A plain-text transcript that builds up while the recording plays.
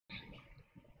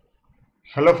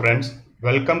Hello friends,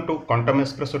 welcome to Quantum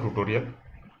Espresso tutorial.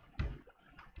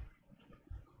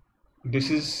 This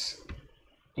is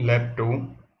lab 2,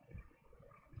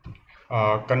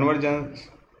 convergence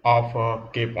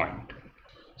of K-point.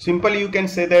 Simply you can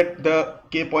say that the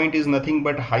K-point is nothing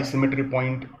but high symmetry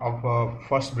point of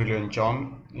first Brillouin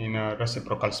charm in a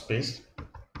reciprocal space.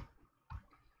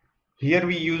 Here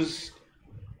we use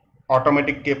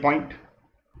automatic K-point.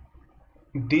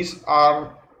 These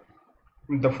are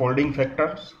the folding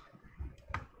factors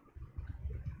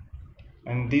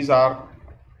and these are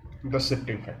the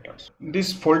shifting factors.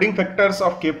 These folding factors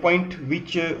of K-point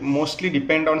which mostly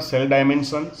depend on cell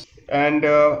dimensions, and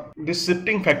these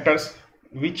shifting factors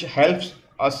which helps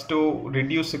us to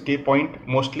reduce a K-point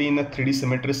mostly in a 3D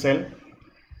symmetry cell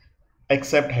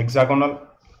except hexagonal.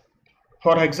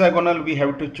 For hexagonal we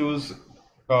have to choose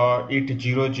it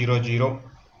 0 0 0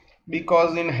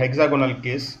 because in hexagonal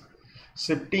case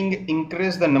shifting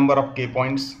increase the number of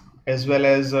K-points as well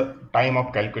as time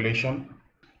of calculation.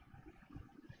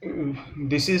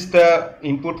 This is the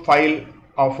input file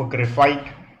of graphite,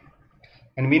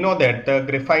 and we know that the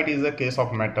graphite is a case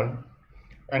of metal,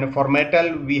 and for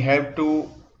metal we have to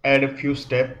add a few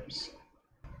steps: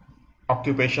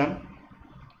 occupation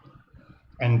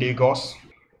and degauss.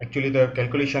 Actually the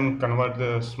calculation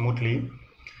converges smoothly,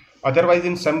 otherwise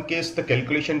in some case the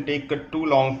calculation take too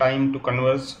long time to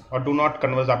converge or do not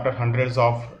converge after hundreds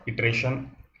of iteration.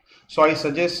 So I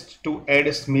suggest to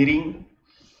add smearing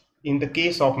in the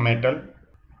case of metal.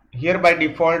 Here by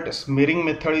default smearing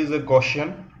method is a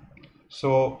Gaussian,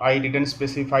 so I didn't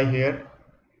specify here,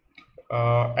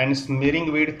 and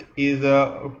smearing width is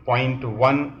a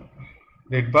 0.1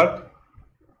 Rydberg.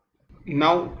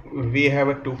 Now we have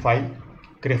a two file,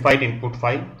 graphite input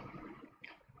file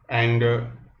and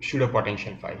pseudo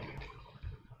potential file.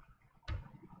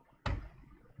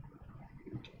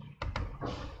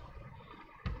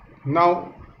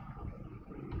 Now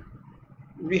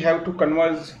we have to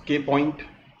converge K-point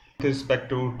with respect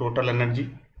to total energy.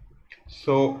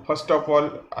 So first of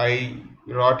all I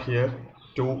wrote here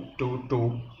 2 2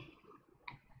 2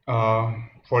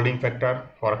 folding factor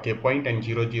for K-point and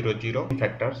 0 0 0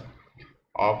 factors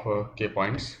of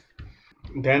K-points.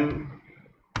 Then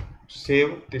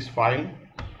save this file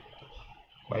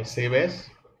by save as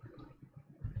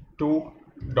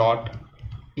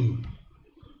 2.in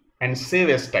and save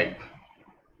as type.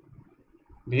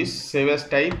 This save as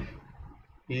type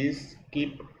is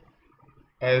keep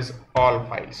as all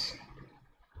files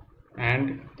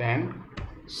and then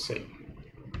save.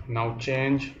 Now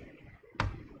change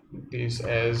this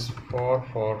as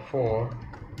 444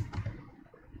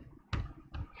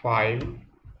 file,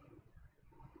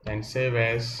 then save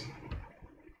as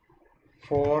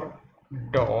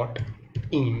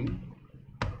 4.in,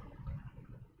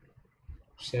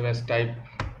 save as type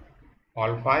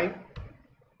all file,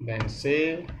 then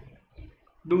save.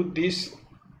 Do this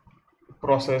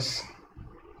process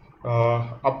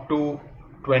up to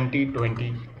 20.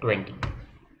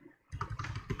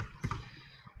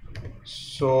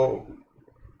 So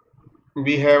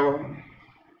we have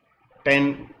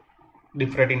 10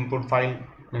 different input file,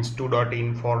 means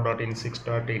 2.in, 4.in,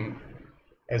 6.in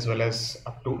as well as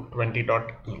up to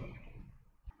 20.in.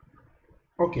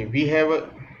 Okay, we have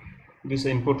these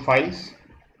input files.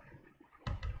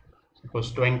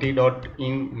 Suppose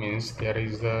 20.in means there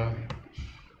is the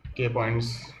K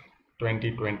points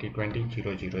 20 20 20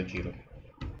 0 0 0.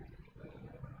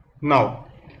 Now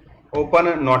open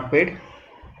a notepad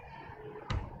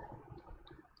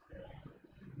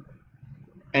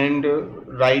and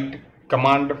write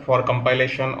command for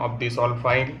compilation of this all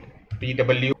file: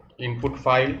 pw input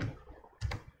file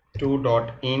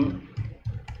 2.in,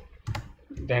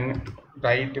 then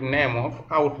write name of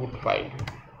output file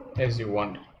as you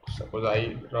want. Suppose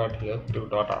I wrote here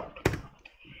 2.out.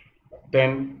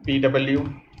 Then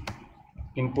pw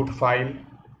input file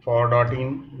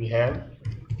 4.in we have,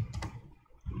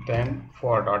 then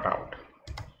 4.out.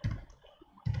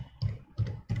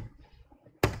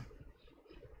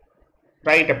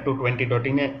 Write up to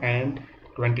 20.in and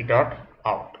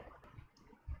 20.out.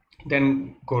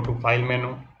 Then go to file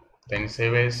menu, then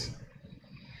save as,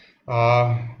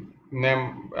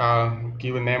 name,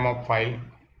 give a name of file.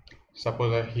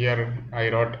 Suppose here I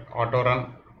wrote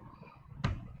autorun,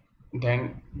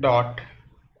 then .bat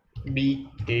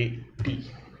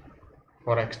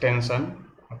for extension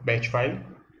of batch file,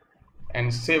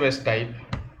 and save as type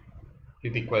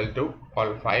is equal to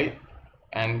all file,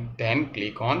 and then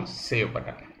click on save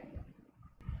button.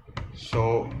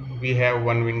 So we have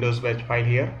one Windows batch file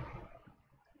here.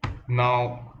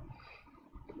 Now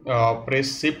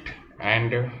press shift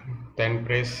and then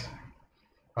press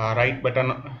right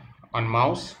button on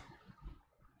mouse.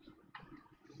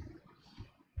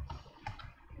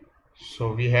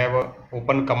 So we have a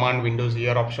open command windows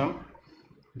here option,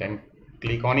 then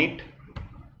click on it.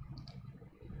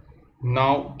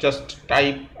 Now just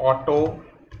type auto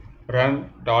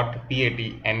run.pat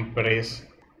and press.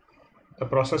 The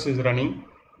process is running.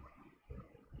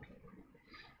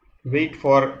 Wait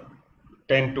for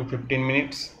 10 to 15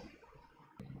 minutes.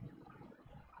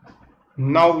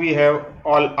 Now we have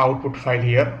all output file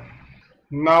here.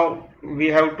 Now we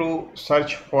have to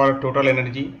search for total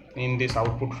energy in this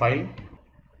output file,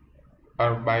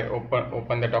 or by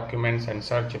open the documents and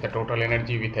search the total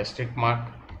energy with a strict mark.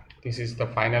 This is the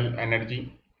final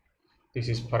energy. This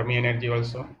is Fermi energy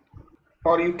also.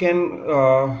 Or you can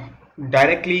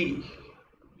directly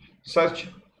search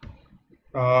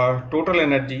total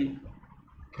energy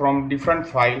from different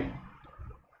file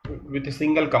with a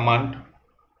single command.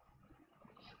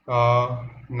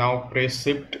 Now press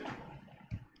shift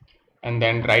and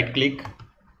then right click,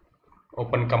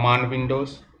 open command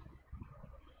windows,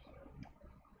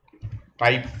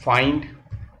 type find,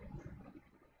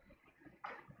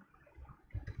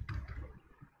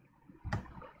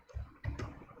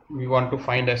 we want to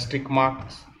find asterisk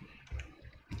marks,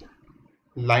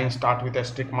 line start with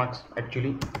asterisk marks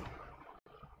actually,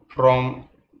 from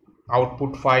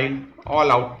output file,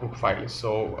 all output files.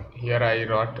 So here I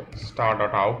wrote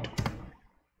star.out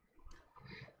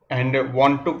and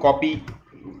want to copy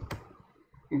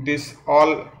this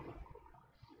all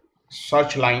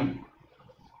search line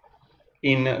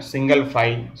in a single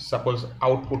file, suppose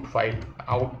output file,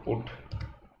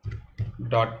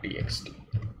 output.txt,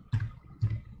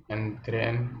 and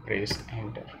then press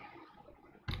enter.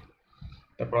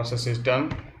 The process is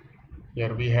done.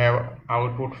 Here we have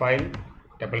output file,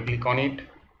 double click on it.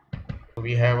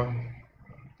 We have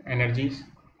energies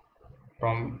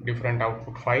from different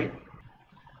output file.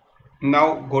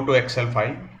 Now go to Excel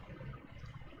file,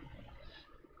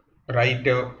 write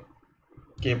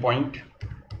K point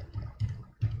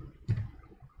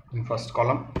in first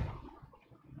column,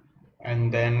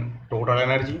 and then total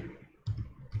energy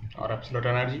or absolute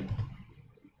energy,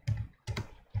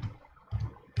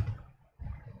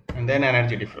 and then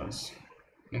energy difference,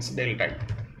 means delta.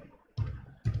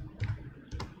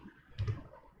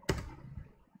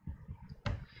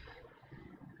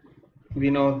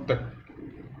 We know the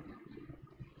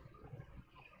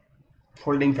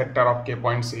folding factor of K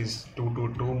points is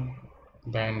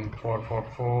 222, then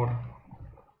 444,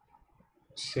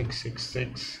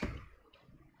 666.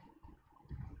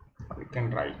 We can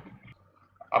write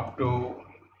up to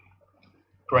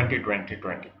 20.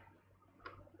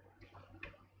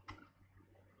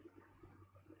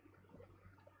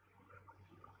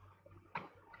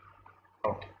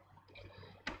 Okay.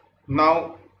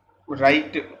 Now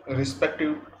write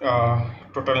respective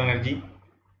total energy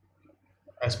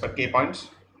as per K points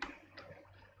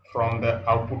from the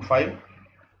output file.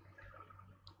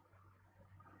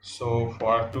 So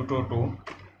for 222,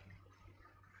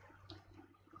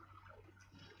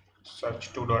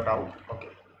 search 2.out. Okay,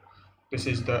 this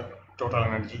is the total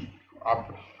energy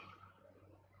up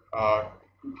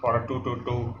for a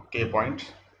 222 K points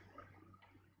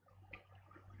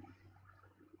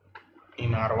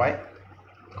in RY.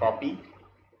 Copy,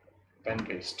 then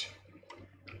paste.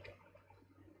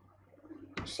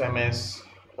 Same as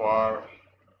for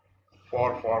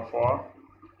 444,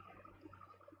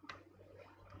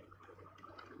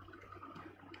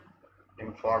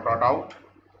 in 4.out,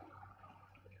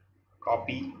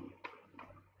 copy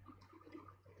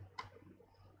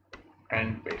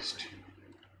and paste.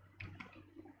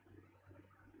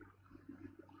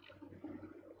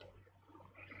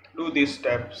 Do these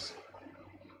steps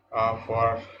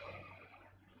for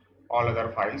all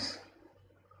other files.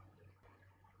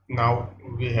 Now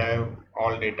we have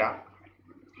all data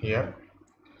here.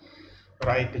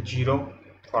 Write 0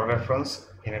 for reference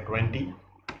in a 20,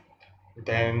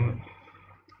 then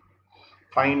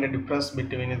find the difference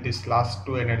between this last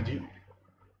two energy,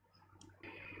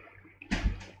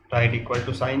 write equal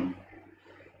to sign,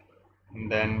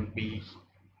 then B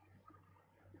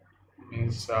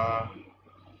means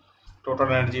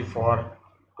total energy for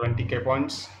 20 K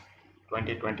points,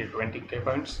 20 K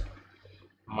points,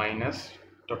 minus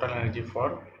total energy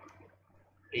for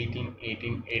 18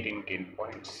 K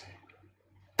points.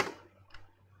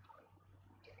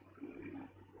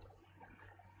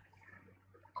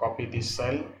 Copy this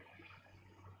cell,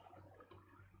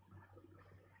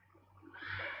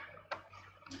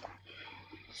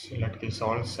 select these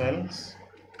all cells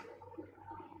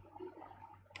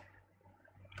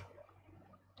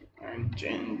and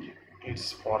change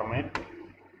its format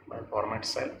by format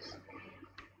cells.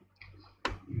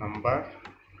 number,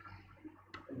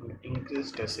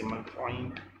 increase decimal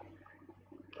point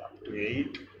up to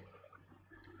 8.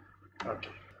 Okay,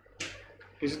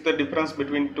 this is the difference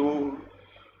between two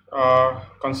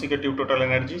consecutive total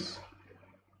energies.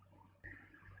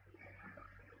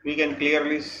 We can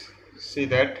clearly see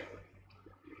that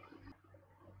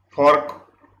for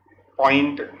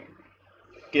point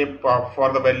K,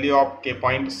 for the value of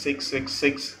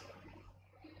K.666,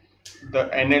 the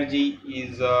energy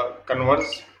is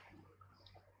converse,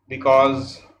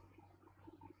 because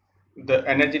the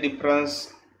energy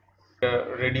difference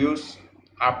reduce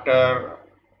after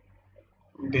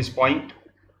this point.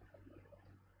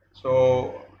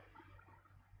 So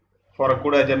for a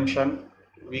good assumption,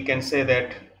 we can say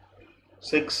that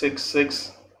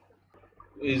 666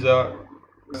 is a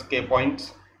K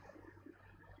points,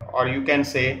 or you can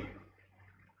say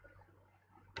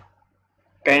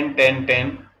 10 10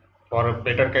 10 for a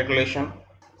better calculation.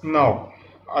 Now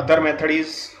other method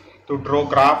is to draw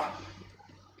graph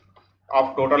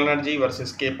of total energy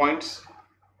versus K points.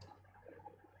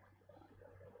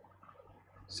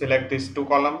 Select this two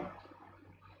column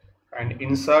and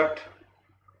insert,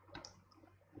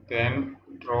 then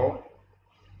draw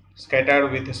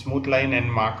scattered with a smooth line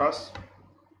and markers.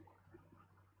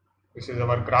 This is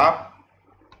our graph.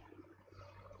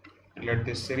 Let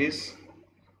this series,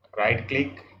 right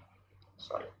click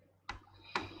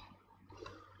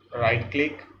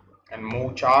and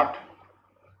move chart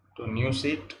to new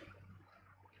sheet,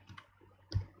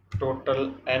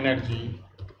 total energy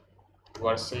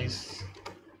versus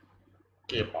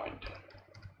K point.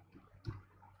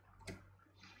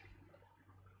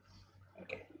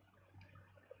 Okay,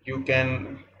 you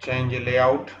can change the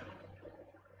layout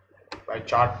by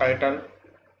chart title.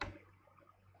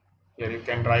 Here you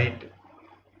can write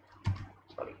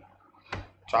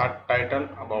chart title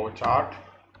above chart,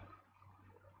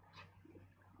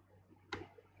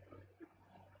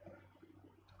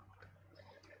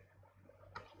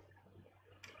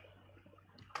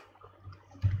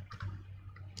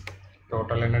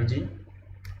 total energy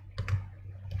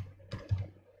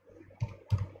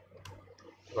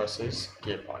versus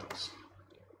K points,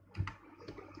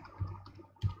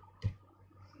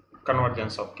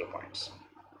 convergence of K points.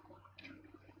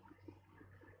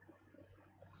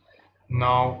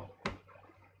 Now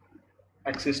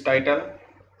axis title,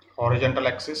 horizontal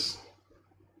axis.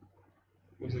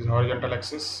 This is horizontal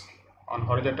axis. On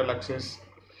horizontal axis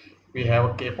we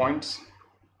have K points.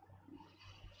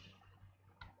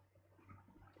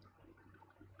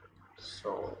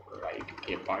 So write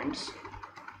K points.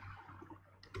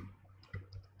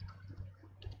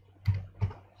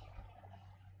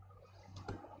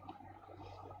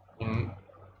 In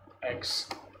X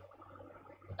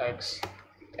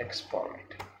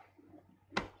format.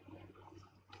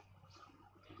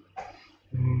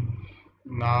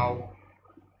 Now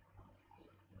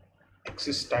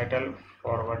axis title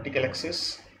for vertical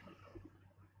axis.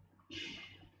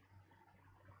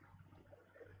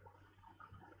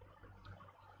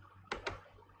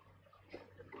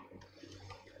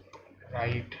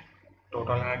 Write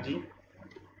total energy.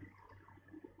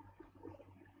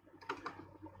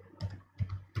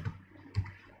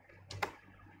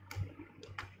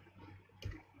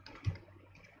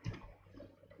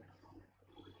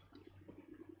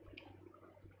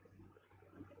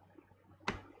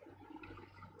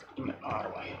 In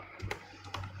RY,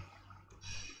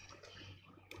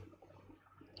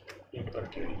 8 per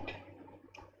unit.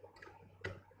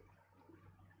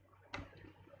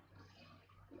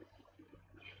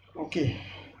 Okay,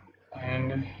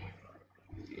 and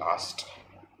last,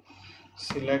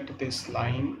 select this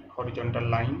line, horizontal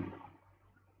line,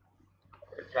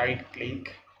 right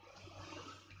click,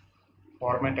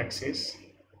 format axis,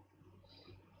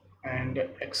 and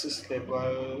axis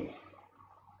label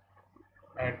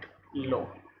at low.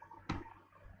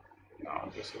 Now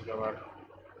this is our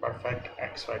perfect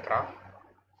XY graph.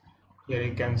 Here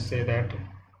you can say that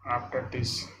after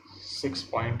this 6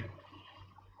 point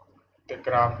the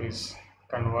graph is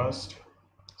converged.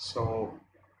 So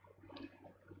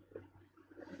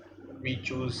we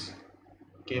choose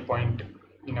K point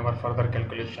in our further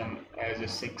calculation as a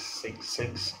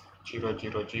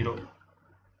 666,000.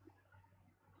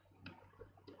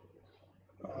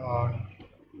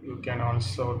 You can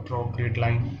also draw grid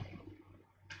line.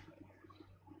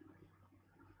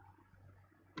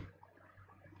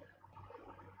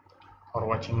 For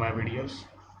watching my videos.